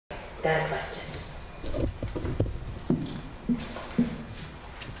got a question.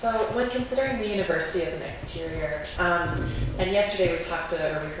 So when considering the university as an exterior, and yesterday we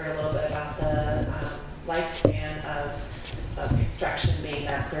heard a little bit about the lifespan of construction being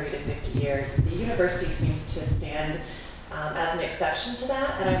that 30 to 50 years, the university seems to stand as an exception to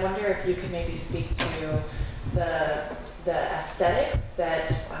that, and I wonder if you could maybe speak to the aesthetics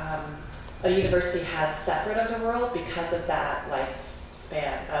that a university has separate of the world because of that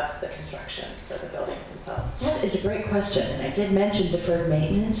lifespan of the construction for the buildings themselves. That is a great question, and I did mention deferred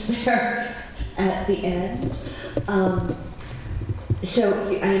maintenance there at the end. So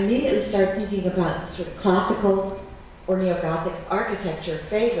I immediately started thinking about sort of classical or neo-Gothic architecture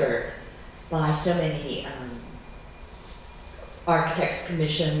favored by so many architects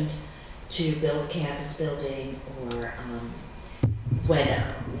commissioned to build a campus building, or when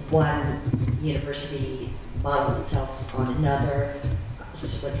one university modeled itself on another. So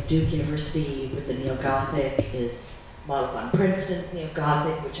like Duke University with the neo-Gothic is modeled on Princeton's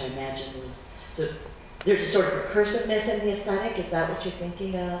neo-Gothic, which I imagine was, so there's a sort of recursiveness in the aesthetic. Is that what you're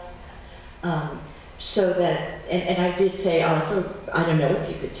thinking of? So that, and I did say also, I don't know if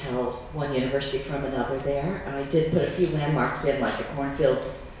you could tell one university from another there. I did put a few landmarks in, like the cornfields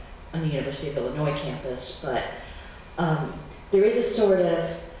on the University of Illinois campus, but there is a sort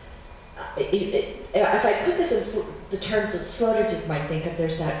of, if I put this in the terms that Sloterdijk might think of,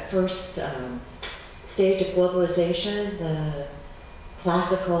 there's that first stage of globalization, the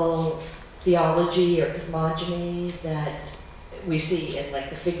classical theology or cosmogony that we see in like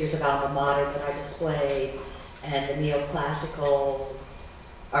the figures of alma mater that I display, and the neoclassical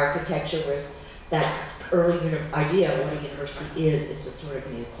architecture, where that early idea of what a university is a sort of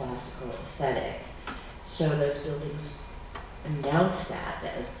neoclassical aesthetic. So those buildings announce that.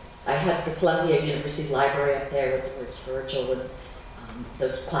 I have the Columbia University Library up there with the words Virgil and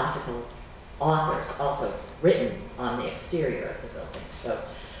those classical authors also written on the exterior of the building. So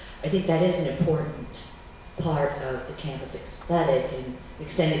I think that is an important part of the campus aesthetic and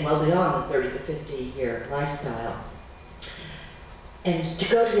extending well beyond the 30 to 50 year lifestyle. And to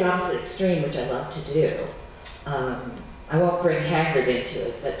go to the opposite extreme, which I love to do, I won't bring Haggard into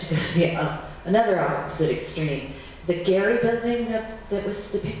it, but to go to the, another opposite extreme, the Gehry building that was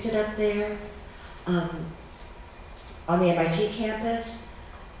depicted up there on the MIT campus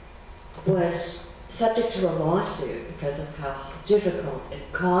was subject to a lawsuit because of how difficult and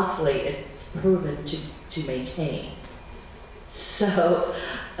costly it's proven to maintain. So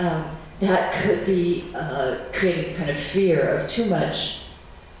that could be creating kind of fear of too much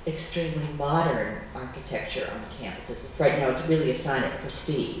extremely modern architecture on campuses. Right now it's really a sign of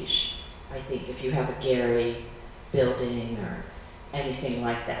prestige. I think if you have a Gehry building or anything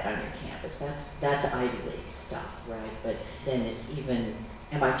like that on your campus, that's Ivy League stuff, right? But then it's even,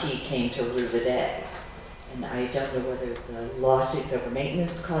 MIT came to rue the day. And I don't know whether the lawsuits over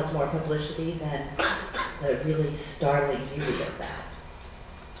maintenance cause more publicity than the really startling beauty of that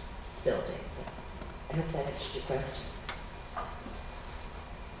building. But I hope that answers your question.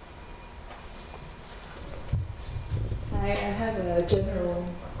 I have a general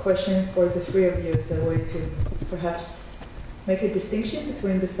question for the three of you as a way to perhaps make a distinction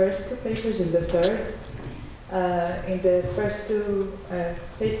between the first two papers and the third. In the first two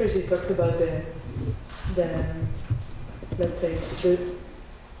papers, you talked about the let's say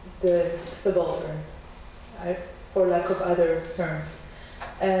the subaltern, for lack of other terms,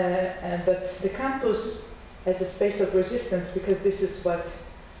 but the campus as a space of resistance, because this is what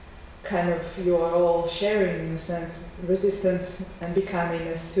kind of you are all sharing in a sense, resistance and becoming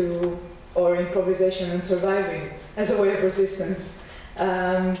as to, or improvisation and surviving as a way of resistance.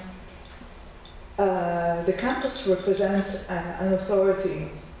 The campus represents an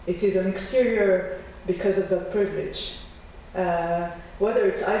authority. It is an exterior because of the privilege. Whether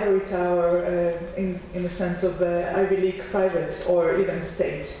it's ivory tower in the sense of Ivy League private or even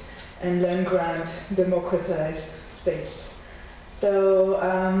state, and land grant democratized space. So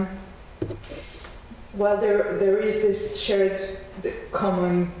while there is this shared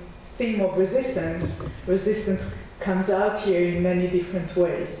common theme of resistance, resistance comes out here in many different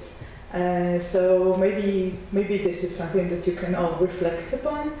ways. So maybe this is something that you can all reflect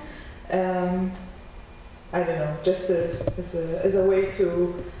upon. I don't know, just as a way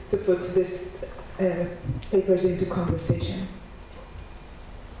to put these papers into conversation.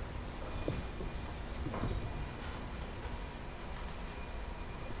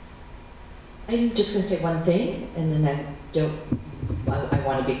 I'm just going to say one thing, and then I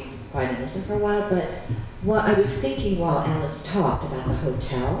want to be quiet and listen for a while, but I was thinking while Alice talked about the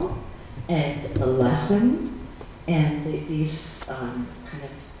hotel and the lesson and these kind of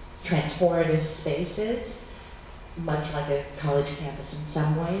transformative spaces, much like a college campus in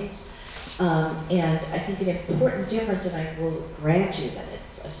some ways. And I think an important difference, and I will grant you that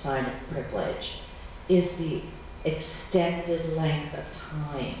it's a sign of privilege, is the extended length of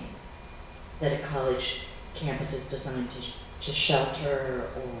time that a college campus is designed to shelter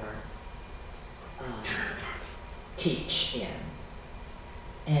or teach in.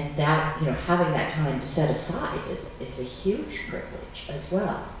 And that, having that time to set aside is a huge privilege as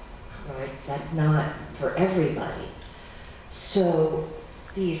well, right? That's not for everybody. So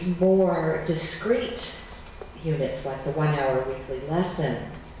these more discrete units, like the 1 hour weekly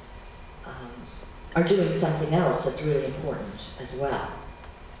lesson, are doing something else that's really important as well.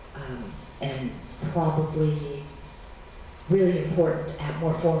 And probably really important at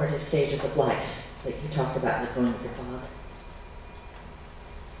more formative stages of life that you talked about, like going with your father.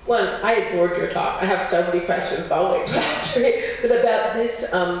 One, I adored your talk. I have so many questions, but I'll wait till after it. But about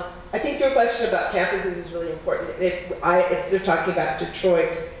this, I think your question about campuses is really important. Instead of talking about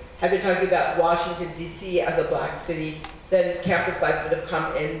Detroit, had been talking about Washington, D.C. as a black city, then campus life would have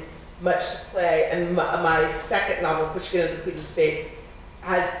come in much to play. And my second novel, Pushkin of the Queen of Spades,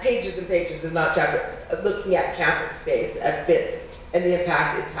 has pages and pages of not chapter looking at campus space at Fisk and the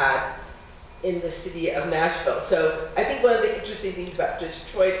impact it's had in the city of Nashville. So I think one of the interesting things about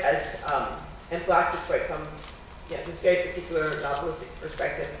Detroit and Black Detroit from this very particular novelistic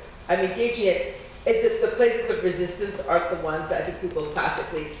perspective, I'm engaging it, is that the places of resistance aren't the ones that I think people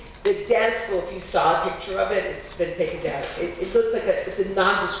classically, the dance school, if you saw a picture of it, it's been taken down. It looks like it's a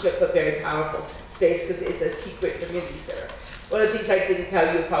nondescript but very powerful space because it's a secret community center. One of the things I didn't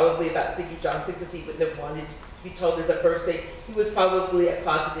tell you probably about Ziggy Johnson, because he wouldn't have wanted to be told as a first thing, he was probably a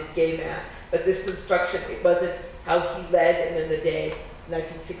closeted gay man. But this construction, it wasn't how he led in the day,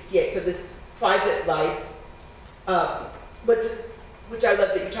 1968. So this private life, which I love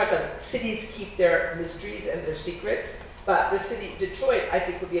that you talked about, cities keep their mysteries and their secrets, but the city, Detroit, I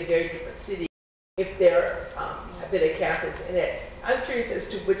think would be a very different city if there had been a campus in it. I'm curious as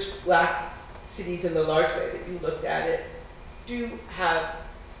to which black cities in the large way that you looked at it do have,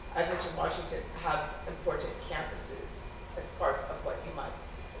 I mentioned Washington, have important campuses as part of what you might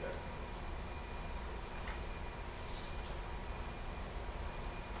consider.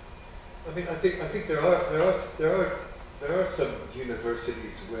 I mean, I think there are some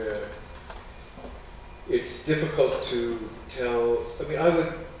universities where it's difficult to tell. I mean, I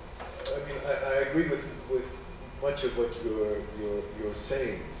agree with much of what you're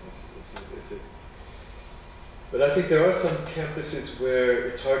saying. But I think there are some campuses where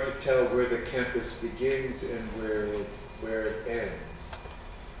it's hard to tell where the campus begins and where it ends.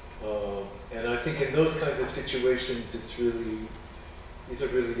 And I think in those kinds of situations, these are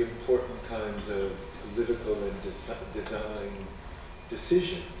really important kinds of political and design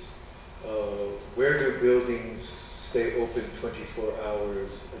decisions. Where do buildings stay open 24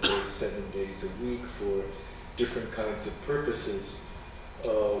 hours a day, 7 days a week for different kinds of purposes?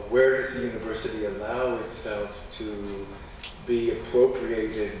 Where does the university allow itself to be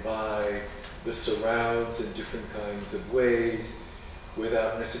appropriated by the surrounds in different kinds of ways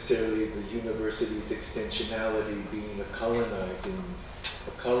without necessarily the university's extensionality being a colonizing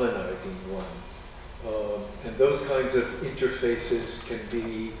one? And those kinds of interfaces can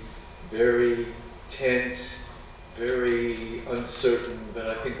be very tense, very uncertain, but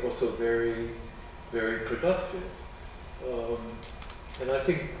I think also very, very productive. And I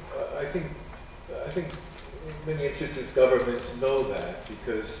think in many instances governments know that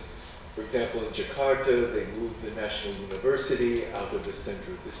because, for example, in Jakarta, they moved the National University out of the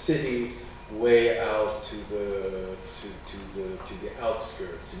center of the city, way out to the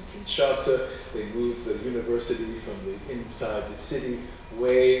outskirts. In Kinshasa, they moved the university from the inside the city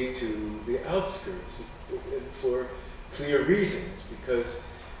way to the outskirts for clear reasons, because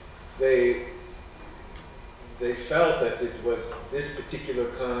they felt that it was this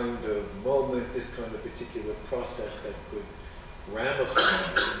particular kind of moment, this kind of particular process that could ramify,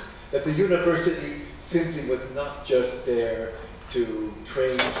 that the university simply was not just there to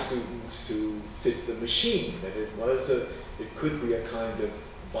train students to fit the machine, that it could be a kind of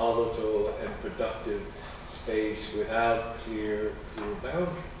volatile and productive space without clear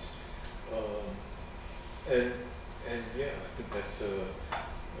boundaries. And yeah, I think that's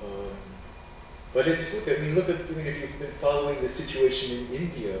but it's, look, if you've been following the situation in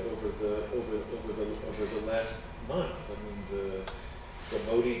India over the last month, the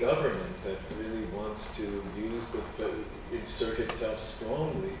Modi government that really wants to insert itself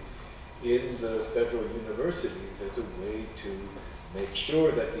strongly in the federal universities as a way to make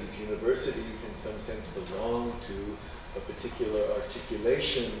sure that these universities in some sense belong to a particular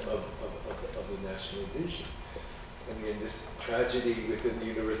articulation of the national vision. I mean, this tragedy within the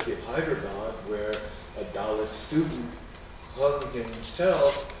University of Hyderabad, where a Dalit student hung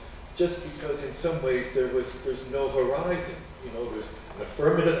himself just because in some ways there's no horizon. You know, there's an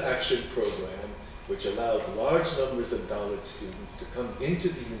affirmative action program which allows large numbers of Dalit students to come into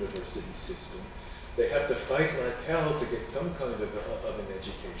the university system. They have to fight like hell to get some kind of an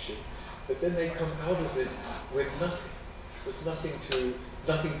education, but then they come out of it with nothing. There's nothing to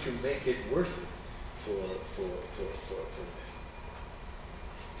make it worth it for them.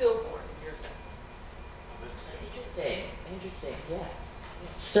 Stillborn in your sense. Interesting, yes.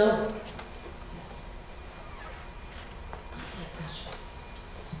 Still.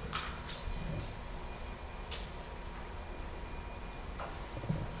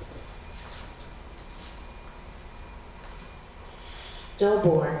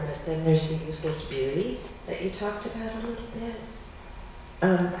 Stillborn, but then there's the useless beauty that you talked about a little bit.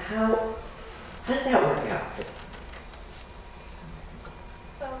 How did that work out?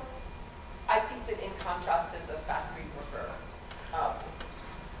 Well, I think that in contrast to the factory worker,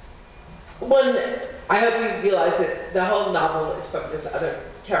 One, I hope you realize that the whole novel is from this other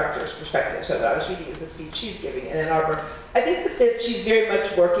character's perspective. So what I was reading is the speech she's giving in Ann Arbor. I think that she's very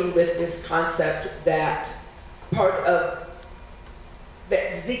much working with this concept that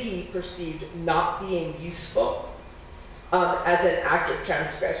that Ziggy perceived not being useful as an act of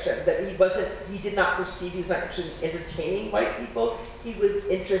transgression, that he did not perceive, he was not interested in entertaining white people, he was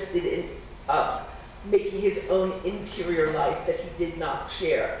interested in making his own interior life that he did not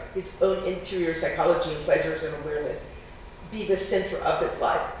share, his own interior psychology and pleasures and awareness, be the center of his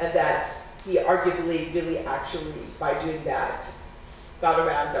life, and that he arguably really actually, by doing that, got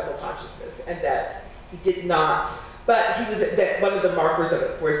around double consciousness, and that he did not, but he was, that one of the markers of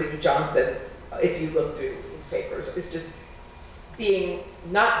it for Ziggy Johnson, if you look through his papers, is just being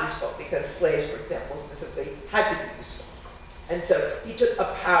not useful, because slaves, for example, specifically, had to be useful. And so he took a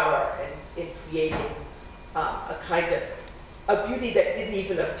power in creating a kind of a beauty that didn't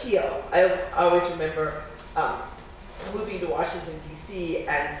even appeal. I always remember moving to Washington, D.C.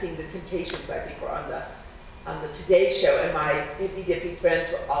 and seeing the Temptations, I think, were on the Today Show, and my hippie-dippy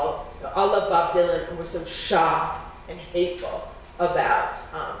friends were all loved Bob Dylan and were so shocked and hateful about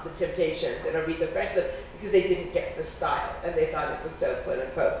the Temptations and Aretha Franklin because they didn't get the style and they thought it was so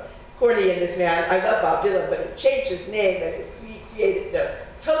quote-unquote corny. And this man, I love Bob Dylan, but he changed his name and he created,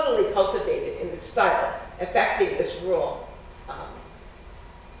 totally cultivated in his style, affecting this rural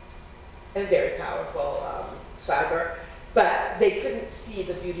and very powerful swagger. But they couldn't see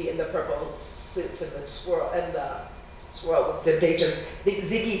the beauty in the purple suits and the swirl with Temptations. I think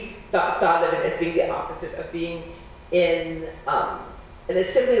Ziggy thought of it as being the opposite of being in an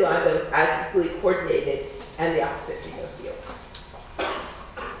assembly line that was as equally coordinated, and the opposite being a field. All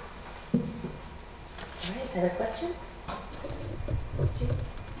right, other questions? You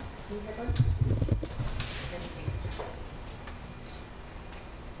have one?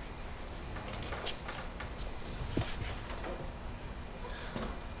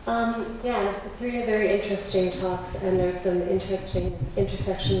 Yeah, the three are very interesting talks, and there's some interesting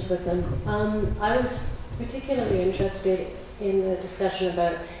intersections with them. I was particularly interested in the discussion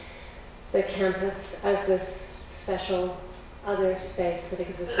about the campus as this special other space that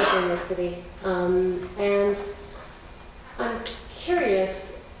exists within the city. And I'm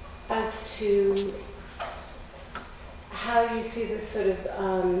curious as to how you see this sort of,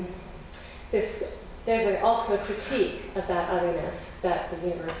 there's also a critique of that otherness that the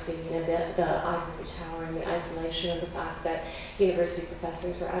university, the ivory tower and the isolation of the fact that university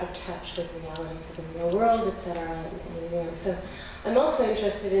professors are out of touch with realities of the real world, et cetera. So I'm also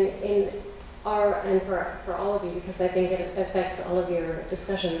interested in and for all of you, because I think it affects all of your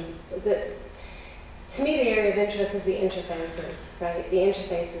discussions, to me the area of interest is the interfaces, right? The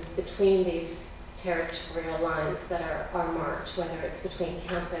interfaces between these territorial lines that are marked, whether it's between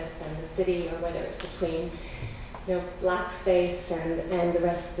campus and the city, or whether it's between black space and the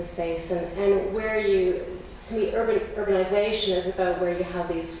rest of the space, and where to me, urbanization is about where you have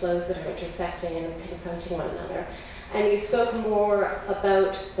these flows that are intersecting and confronting one another. And you spoke more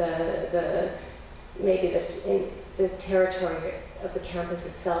about the territory of the campus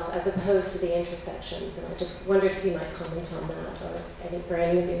itself as opposed to the intersections, and I just wondered if you might comment on that, or for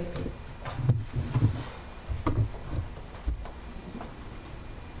any of you.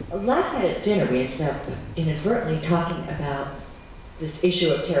 Last night at dinner, we ended up inadvertently talking about this issue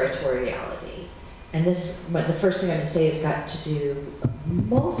of territoriality. And the first thing I'm going to say has got to do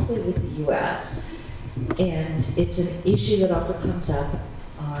mostly with the U.S. And it's an issue that also comes up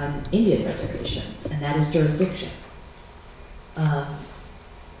on Indian reservations, and that is jurisdiction.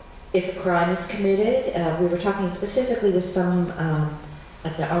 If a crime is committed, we were talking specifically with some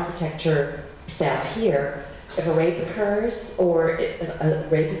of the architecture staff here. If a rape occurs or if a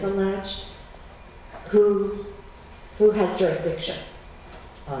rape is alleged, who has jurisdiction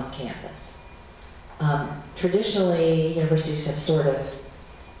on campus? Traditionally, universities have sort of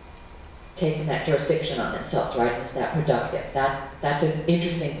taken that jurisdiction on themselves, right? Is that productive? That's an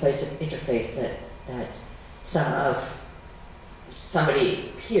interesting place of interface that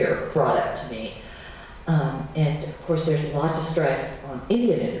somebody here brought up to me. And of course, there's lots of strife on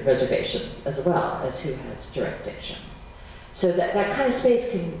Indian reservations as well as who has jurisdictions. So that kind of space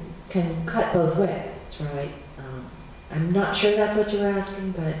can cut both ways, right? I'm not sure that's what you were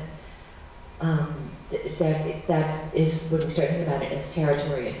asking, but that is when we start thinking about it as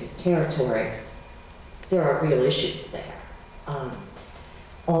territory and whose territory, there are real issues there.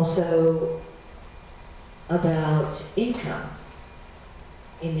 Also about income.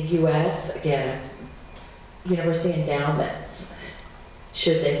 In the US, again, university endowments,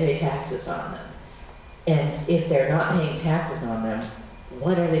 should they pay taxes on them? And if they're not paying taxes on them,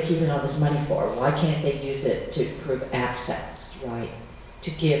 what are they keeping all this money for? Why can't they use it to improve access, right?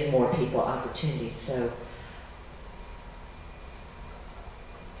 To give more people opportunities. So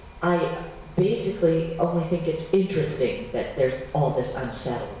I basically only think it's interesting that there's all this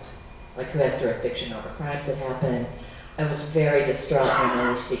unsettled, like who has jurisdiction over crimes that happen. I was very distraught when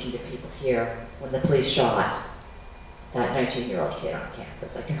I was speaking to people here when the police shot that 19-year-old kid on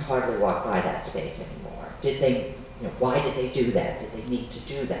campus. I can hardly walk by that space anymore. Did they, why did they do that? Did they need to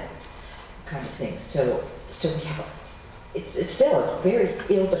do that? Kind of thing. So we have, it's still a very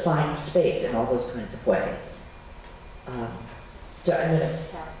ill-defined space in all those kinds of ways. So I'm going to.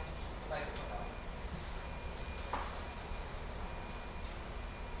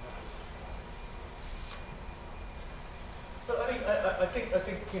 Well, I mean, I think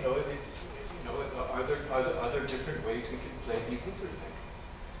are there different ways we can play these interfaces?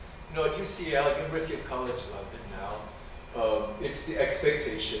 At UCL, University of College London now, it's the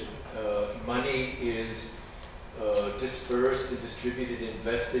expectation. Money is dispersed and distributed,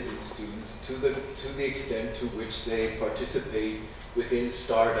 invested in students to the extent to which they participate within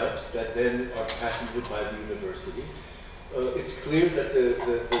startups that then are patented by the university. It's clear that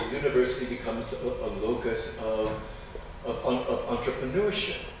the university becomes a locus of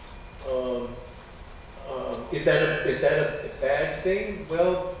entrepreneurship. Is that a bad thing?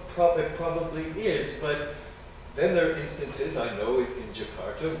 Well, it probably is, but then there are instances, I know in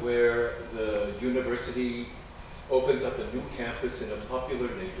Jakarta, where the university opens up a new campus in a popular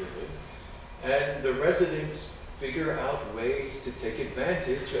neighborhood, and the residents figure out ways to take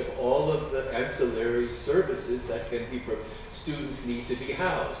advantage of all of the ancillary services that can be, students need to be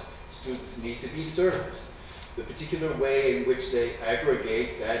housed, students need to be serviced. The particular way in which they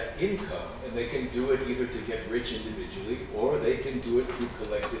aggregate that income, and they can do it either to get rich individually, or they can do it through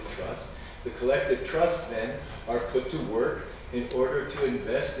collective trust. The collective trusts then are put to work in order to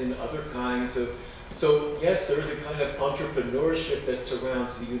invest in other kinds of, so yes, there's a kind of entrepreneurship that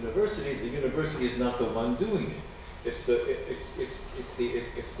surrounds the university. The university is not the one doing it. It's the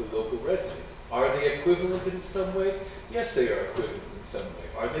local residents. Are they equivalent in some way? Yes, they are equivalent in some way.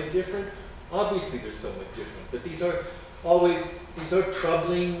 Are they different? Obviously, they're somewhat different, but these are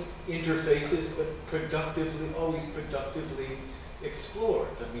troubling interfaces, but always productively explored.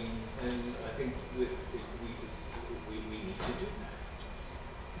 I mean, and I think that we need to do that.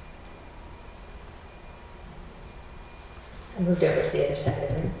 I moved over to the other side of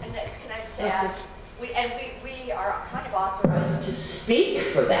the room. And then, can I just add, we are kind of authorized To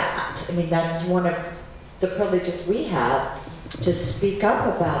speak for that. I mean, that's one of the privileges we have, to speak up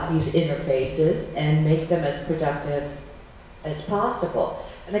about these interfaces and make them as productive as possible.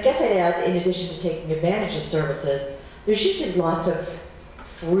 And I guess I'd add, in addition to taking advantage of services, there's usually lots of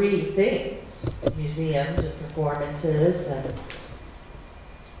free things, museums and performances and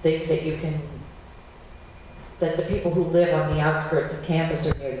things that the people who live on the outskirts of campus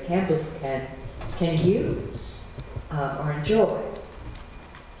or near the campus can use or enjoy.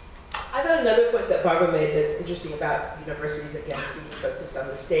 I thought another point that Barbara made that's interesting about universities, again, being focused on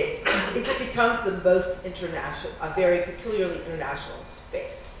the States, is it becomes the most international, a very peculiarly international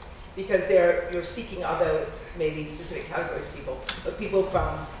space. Because you're seeking, although it's maybe specific categories of people, but people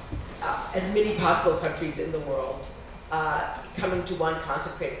from as many possible countries in the world coming to one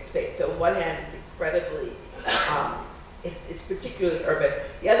concentrated space. So on one hand, it's incredibly, it's particularly urban.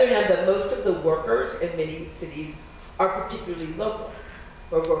 The other hand, most of the workers in many cities are particularly local.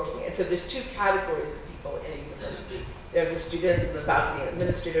 Or working. And so there's two categories of people in a university. There are the students and the faculty and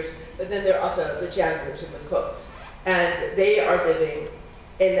administrators, but then there are also the janitors and the cooks. And they are living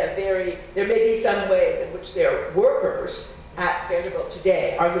in a very, there may be some ways in which their workers at Vanderbilt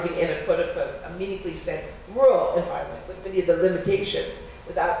today are living in a quote-unquote, a meaningfully said rural environment with many of the limitations,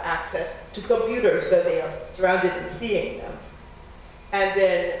 without access to computers, though they are surrounded and seeing them. And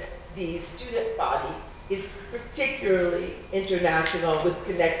then the student body is particularly international with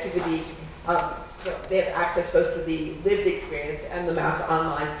connectivity. They have access both to the lived experience and the mass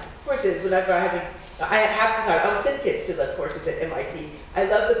online courses. Whenever I have the time, I will send kids to the courses at MIT. I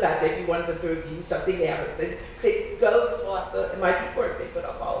love the fact that if you wanted them to review something, they have they say, go pull up the MIT course, they put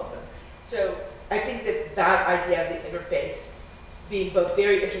up all of them. So I think that idea of the interface being both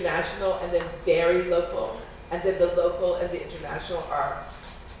very international and then very local, and then the local and the international are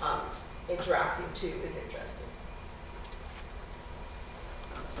interacting too, is interesting.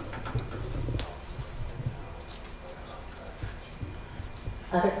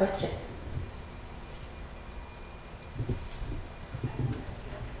 Other questions?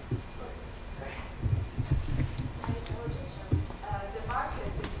 The market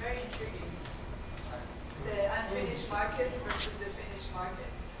is very intriguing. The unfinished market versus the finished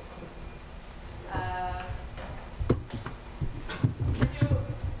market. Can you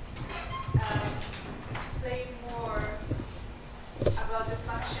explain more about the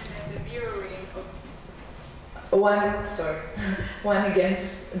function and the mirroring of one against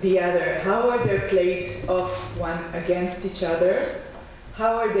the other? How are they played off one against each other?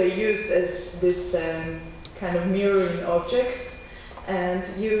 How are they used as this kind of mirroring objects? And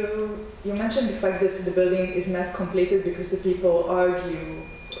you mentioned the fact that the building is not completed because the people argue,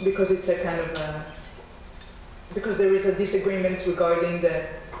 because it's a kind of because there is a disagreement regarding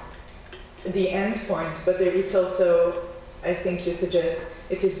the end point, but it's also, I think you suggest,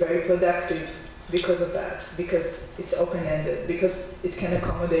 it is very productive because of that, because it's open-ended, because it can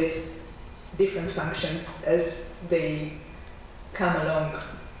accommodate different functions as they come along.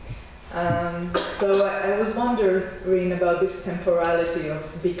 So I was wondering about this temporality of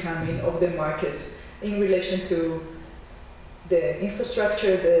becoming of the market in relation to the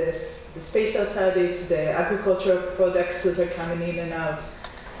infrastructure, the space outside it, the agricultural products that are coming in and out,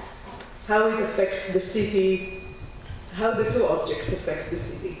 how it affects the city, how the two objects affect the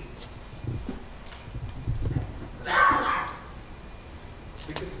city.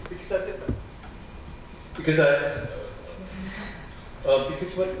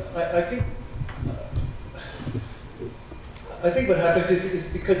 I think what happens is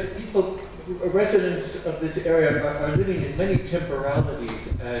because people, residents of this area are living in many temporalities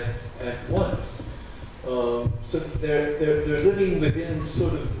at once. So they're living within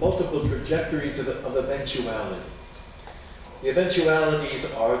sort of multiple trajectories of eventualities. The eventualities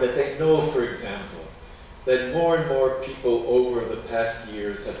are that they know, for example, that more and more people over the past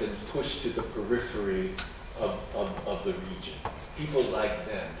years have been pushed to the periphery of the region. People like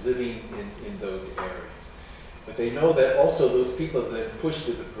them living in those areas. But they know that also those people that have pushed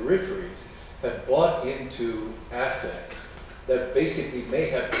to the peripheries have bought into assets that basically may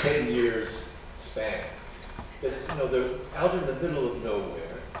have 10 years span. That is, they're out in the middle of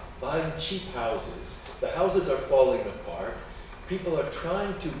nowhere, buying cheap houses. The houses are falling apart. People are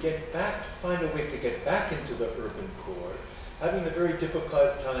trying to find a way to get back into the urban core, having a very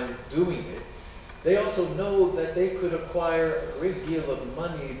difficult time doing it. They also know that they could acquire a great deal of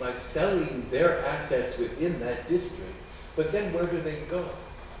money by selling their assets within that district. But then where do they go?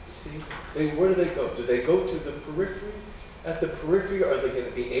 You see, where do they go? Do they go to the periphery? At the periphery, are they going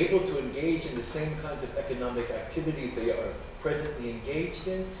to be able to engage in the same kinds of economic activities they are presently engaged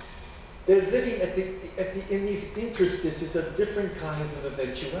in? They're living in these interstices of different kinds of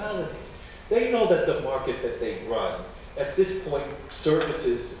eventualities. They know that the market that they run at this point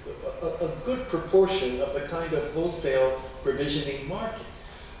services a good proportion of the kind of wholesale provisioning market.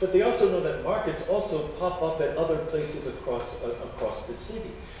 But they also know that markets also pop up at other places across the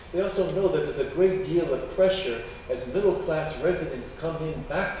city. They also know that there's a great deal of pressure as middle-class residents come in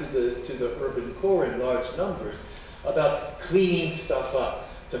back to the urban core in large numbers about cleaning stuff up,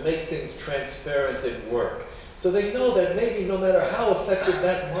 to make things transparent and work. So they know that maybe no matter how effective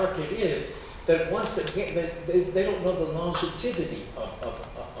that market is, that once again, they don't know the longevity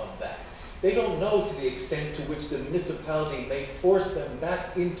of that. They don't know to the extent to which the municipality may force them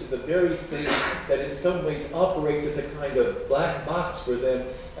back into the very thing that in some ways operates as a kind of black box for them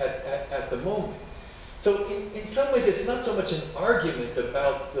at the moment. So in some ways, it's not so much an argument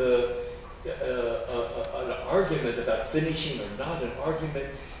about an argument about finishing or not an argument.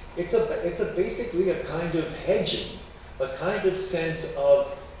 It's basically a kind of hedging, a kind of sense of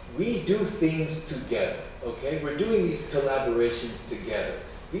we do things together, okay? We're doing these collaborations together.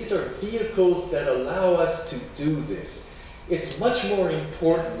 These are vehicles that allow us to do this. It's much more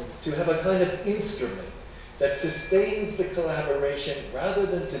important to have a kind of instrument that sustains the collaboration rather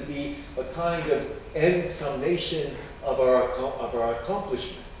than to be a kind of end summation of our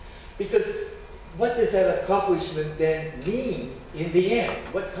accomplishments. Because what does that accomplishment then mean in the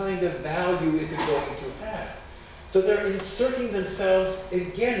end? What kind of value is it going to have? So they're inserting themselves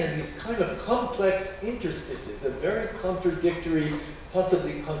again in these kind of complex interstices of very contradictory,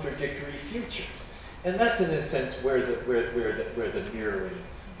 possibly contradictory futures. And that's in a sense where the mirroring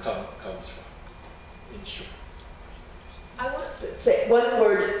comes from, in short. I want to say one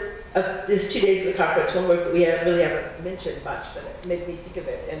word of this 2 days of the conference, one word that we really haven't mentioned much, but it made me think of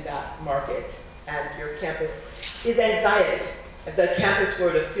it in that market and your campus, is anxiety. The campus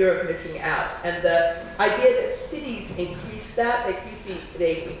word of fear of missing out. And the idea that cities increase that,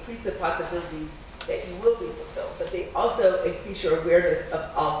 they increase the possibilities that you will be fulfilled, but they also increase your awareness of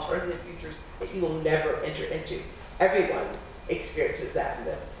alternative futures that you will never enter into. Everyone experiences that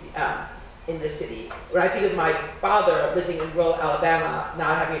in the city. When I think of my father living in rural Alabama,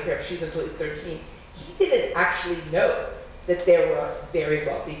 not having a pair of shoes until he was 13, he didn't actually know that there were very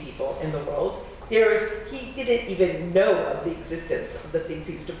wealthy people in the world. He didn't even know of the existence of the things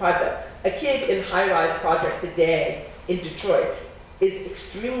he was deprived of. A kid in high-rise project today in Detroit is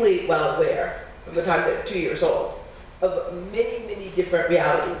extremely well aware, from the time they're 2 years old, of many, many different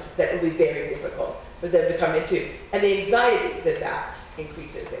realities that will be very difficult for them to come into. And the anxiety that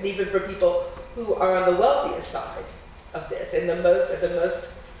increases. And even for people who are on the wealthiest side of this, and the most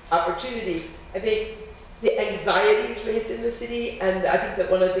opportunities, I think the anxiety is raised in the city, and I think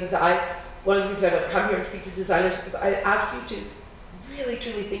that one of the reasons I would come here and speak to designers is I ask you to really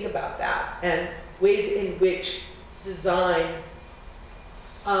truly think about that and ways in which design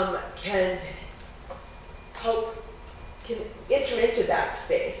can enter into that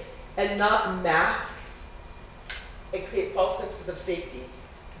space and not mask and create false senses of safety,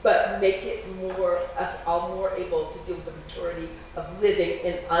 but make it us all more able to deal with the maturity of living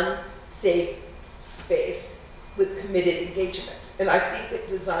in unsafe space with committed engagement. And I think that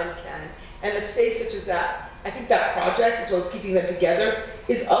design can. And a space such as that, I think that project, as well as keeping them together,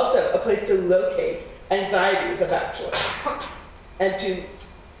 is also a place to locate anxieties about choice and to,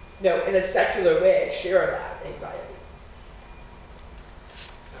 in a secular way, share that anxiety.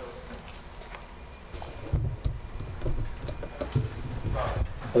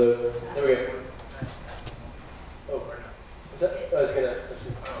 Hello. There we go. Oh, is that? I was going to ask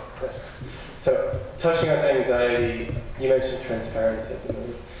a question. Yeah. So, touching on anxiety, you mentioned transparency at the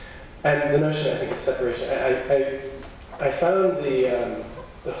moment. And the notion, I think, of separation. I found the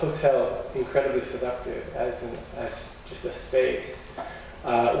hotel incredibly seductive as just a space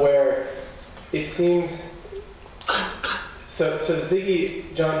where it seems. So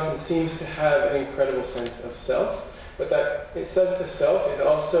Ziggy Johnson seems to have an incredible sense of self, but that sense of self is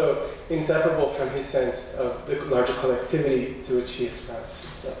also inseparable from his sense of the larger collectivity to which he ascribes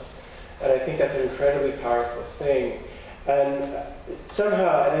himself. And I think that's an incredibly powerful thing. And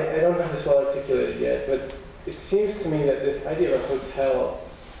somehow, and I don't have this well articulated yet, but it seems to me that this idea of a hotel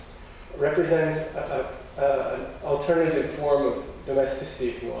represents an alternative form of domesticity,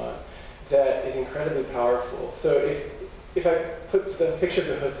 if you want, that is incredibly powerful. So if I put the picture of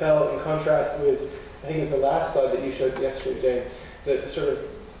the hotel in contrast with, I think it was the last slide that you showed yesterday, Jane, the sort of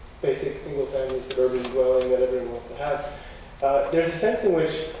basic single-family suburban dwelling that everyone wants to have, there's a sense in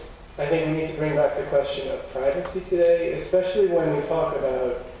which I think we need to bring back the question of privacy today, especially when we talk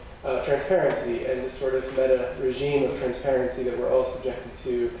about transparency and this sort of meta regime of transparency that we're all subjected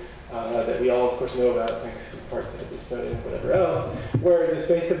to, that we all, of course, know about, thanks in part to Edward Snowden and whatever else, where the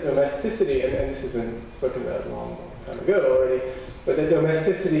space of domesticity, and this has been spoken about a long time ago already, but that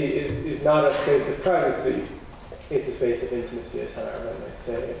domesticity is not a space of privacy, it's a space of intimacy, as Hannah Arendt might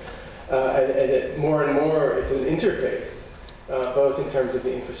say. And that more and more it's an interface, both in terms of the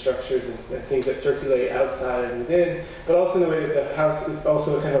infrastructures and things that circulate outside and within, but also in the way that the house is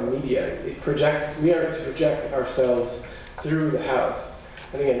also a kind of media. We are to project ourselves through the house.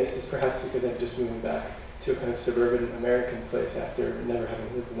 And again, this is perhaps because I'm just moving back to a kind of suburban American place after never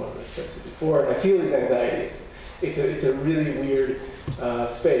having lived in one of those places before. And I feel these anxieties. It's a really weird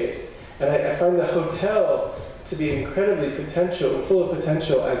space. And I find the hotel to be incredibly potential and full of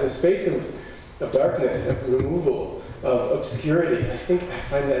potential as a space of darkness, of removal, of obscurity. I think I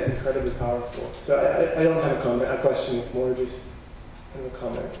find that incredibly powerful. So I don't have a question. It's more just kind of a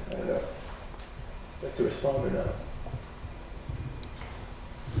comment. I don't know if you have to respond or not.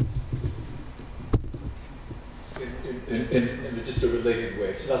 In just a related way,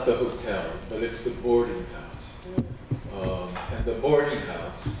 it's not the hotel, but it's the boarding house. And the boarding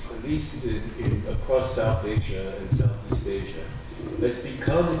house, at least across South Asia and Southeast Asia, has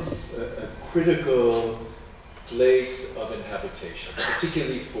become a critical place of inhabitation,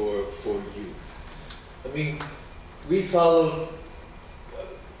 particularly for youth. I mean, we followed,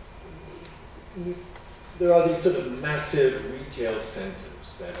 there are these sort of massive retail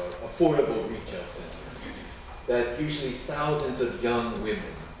centers that are affordable retail centers that usually thousands of young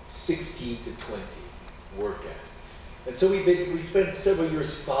women, 16 to 20, work at. And so we spent several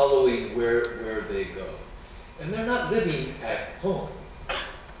years following where they go. And they're not living at home.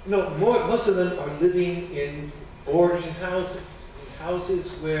 No, most of them are living in boarding houses, in houses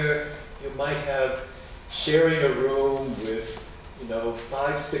where you might have sharing a room with,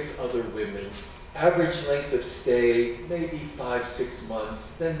 5, 6 other women. Average length of stay, maybe 5, 6 months,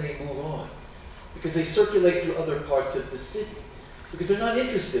 then they move on. Because they circulate through other parts of the city. Because they're not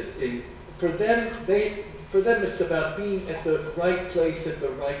interested in, for them it's about being at the right place at the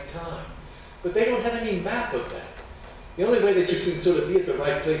right time. But they don't have any map of that. The only way that you can sort of be at the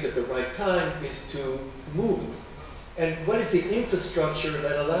right place at the right time is to move. And what is the infrastructure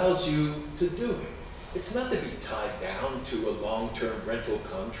that allows you to do it? It's not to be tied down to a long-term rental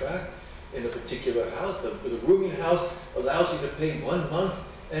contract in a particular house. The rooming house allows you to pay 1 month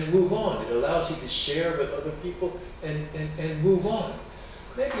and move on. It allows you to share with other people and move on.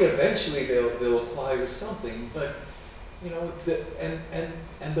 Maybe eventually they'll acquire something, but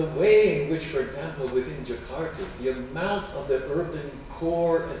and the way in which, for example, within Jakarta, the amount of the urban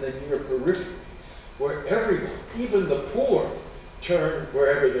core and the near periphery, where everyone, even the poor, turn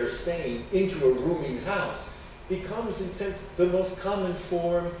wherever they're staying into a rooming house, becomes, in a sense, the most common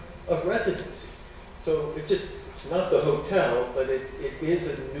form of residency. So it's not the hotel, but it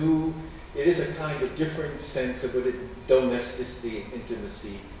is a kind of different sense of what domesticity and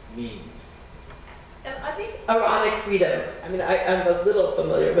intimacy means. And I think erotic freedom, I mean, I'm a little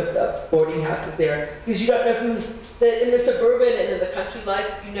familiar with the boarding houses there, because you don't know in the suburban and in the country life,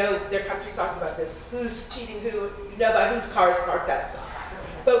 their country songs about this, who's cheating who, by whose car is parked outside.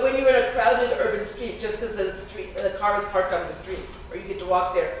 But when you're in a crowded urban street, just because the car is parked on the street, or you get to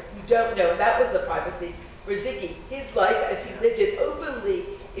walk there, you don't know. And that was the privacy for Ziggy. His life, as he lived it openly,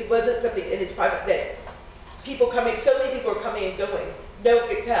 it wasn't something in his private, that so many people were coming and going, no one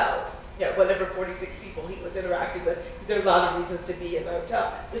could tell. Whatever 46 people he was interacting with, there are a lot of reasons to be in the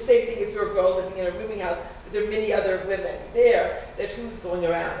hotel. The same thing if you're a girl living in a rooming house, there are many other women there, that who's going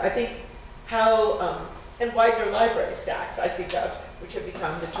around. I think how, and Widener library stacks, I think of, which have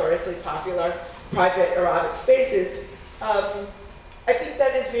become notoriously popular, private erotic spaces. I think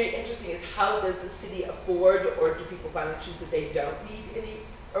that is very interesting, is how does the city afford, or do people finally choose that they don't need any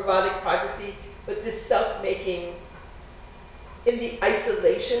erotic privacy, but this self-making, in the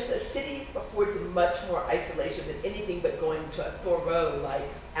isolation, the city affords much more isolation than anything but going to a Thoreau, like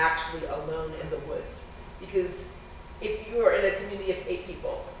actually alone in the woods. Because if you are in a community of 8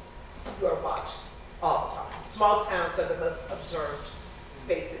 people, you are watched all the time. Small towns are the most observed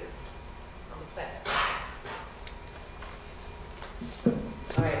spaces on the planet.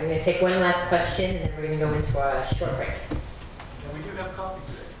 All right, we're going to take one last question, and then we're going to go into a short break. And we do have coffee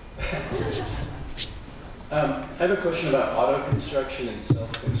today. I have a question about auto construction and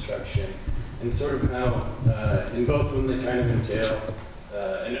self-construction, and sort of how, in both of them, they kind of entail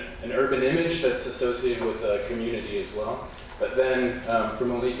an urban image that's associated with a community as well. But then, for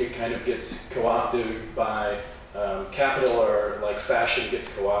Malik, it kind of gets co-opted by capital, or like fashion gets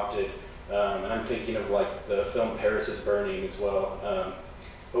co-opted. And I'm thinking of like the film Paris is Burning as well,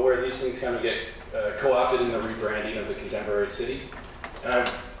 but where these things kind of get co-opted in the rebranding of the contemporary city.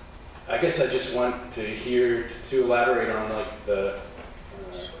 And I guess I just want to hear, to elaborate on like the,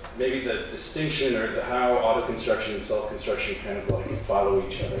 maybe the distinction, or how auto construction and self-construction kind of like follow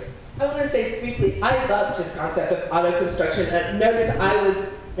each other. I want to say briefly, I love this concept of auto construction. Notice I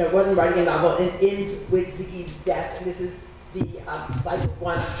wasn't writing a novel, and it ends with Ziggy's death, and this is the life of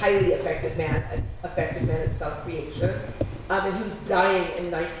one highly effective man at self-creation, and who's dying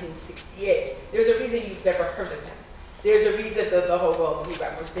in 1968. There's a reason you've never heard of him. There's a reason that the whole world he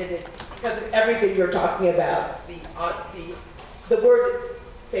represented, because of everything you're talking about. The word,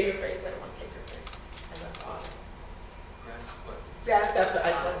 say your phrase, I don't want to take your phrase. Grand Theft Auto.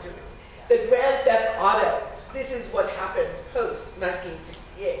 I love you. The Grand Theft Auto. This is what happens post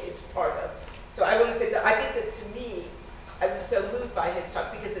 1968. It's part of. So I want to say that I think that, to me, I was so moved by his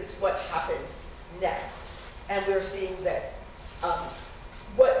talk because it's what happened next. And we're seeing that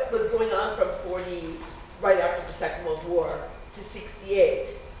what was going on from 40, right after the Second World War, to 68,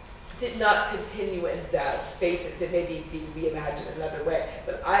 did not continue in those spaces. It may be reimagined another way.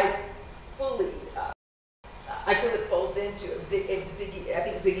 But I fully I feel it folds into, if Ziggy, I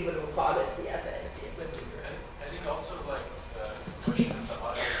think Ziggy would have applauded the essay if he had lived here. I think also like the question of the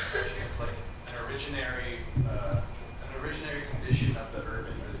audio expression is like an originary condition of the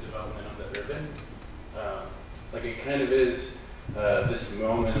urban or the development of the urban. Like it kind of is this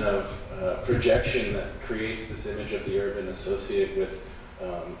moment of projection that creates this image of the urban associated with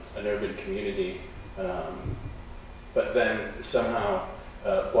an urban community. But then somehow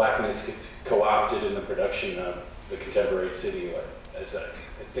blackness gets co-opted in the production of the contemporary city, like, as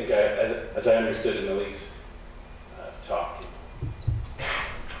I understood in Malik's talk.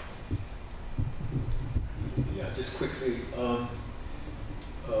 Yeah, just quickly,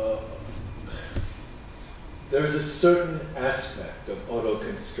 there's a certain aspect of auto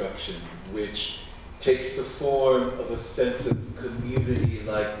construction which takes the form of a sense of community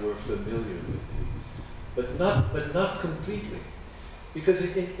like we're familiar with it, but not completely. Because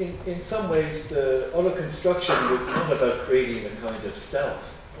in some ways, the auto construction was not about creating a kind of self.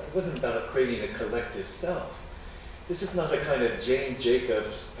 It wasn't about creating a collective self. This is not a kind of Jane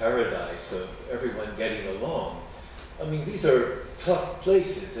Jacobs paradise of everyone getting along. I mean, these are tough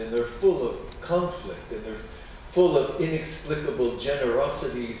places, and they're full of conflict, and they're full of inexplicable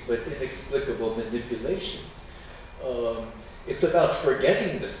generosities, but inexplicable manipulations. It's about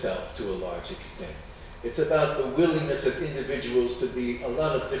forgetting the self to a large extent. It's about the willingness of individuals to be a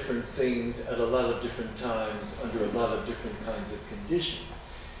lot of different things at a lot of different times under a lot of different kinds of conditions.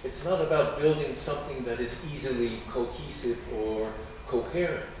 It's not about building something that is easily cohesive or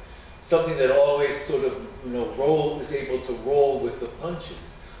coherent, something that always sort of, is able to roll with the punches,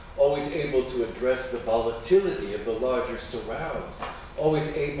 always able to address the volatility of the larger surrounds, always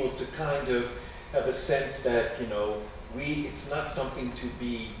able to kind of have a sense that, it's not something to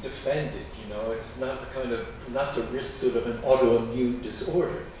be defended, it's not not to risk sort of an autoimmune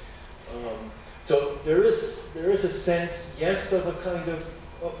disorder. So there is a sense, yes, of a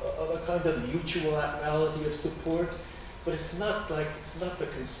kind of mutuality of support, but it's not the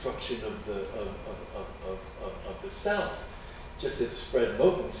construction of the self. Just as Fred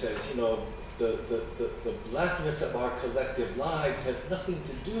Moten says, the blackness of our collective lives has nothing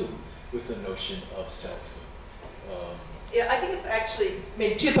to do with the notion of selfhood. Yeah, I think it's actually,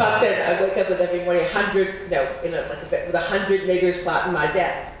 Tupac said, I wake up with every morning with 100 niggers plotting my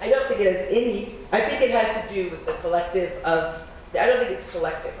death. I don't think it has I think it has to do with the collective of, I don't think it's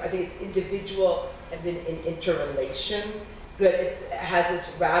collective, I think it's individual and then in interrelation, but it has this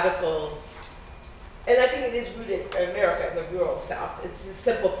radical, and I think it is rooted in America, in the rural South. It's a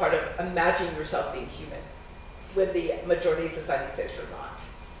simple part of imagining yourself being human when the majority of society says you're not.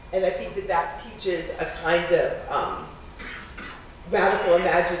 And I think that teaches a kind of radical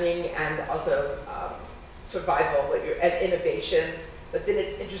imagining and also survival and innovations. But then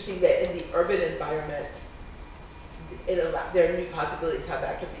it's interesting that in the urban environment, there are new possibilities how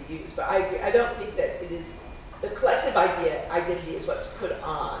that can be used. But I agree. I don't think that it is the collective identity is what's put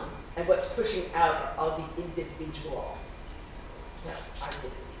on, and what's pushing out all the individual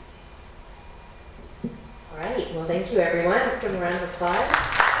identities. All right, well, thank you, everyone. Let's give them a round of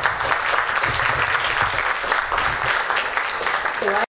applause.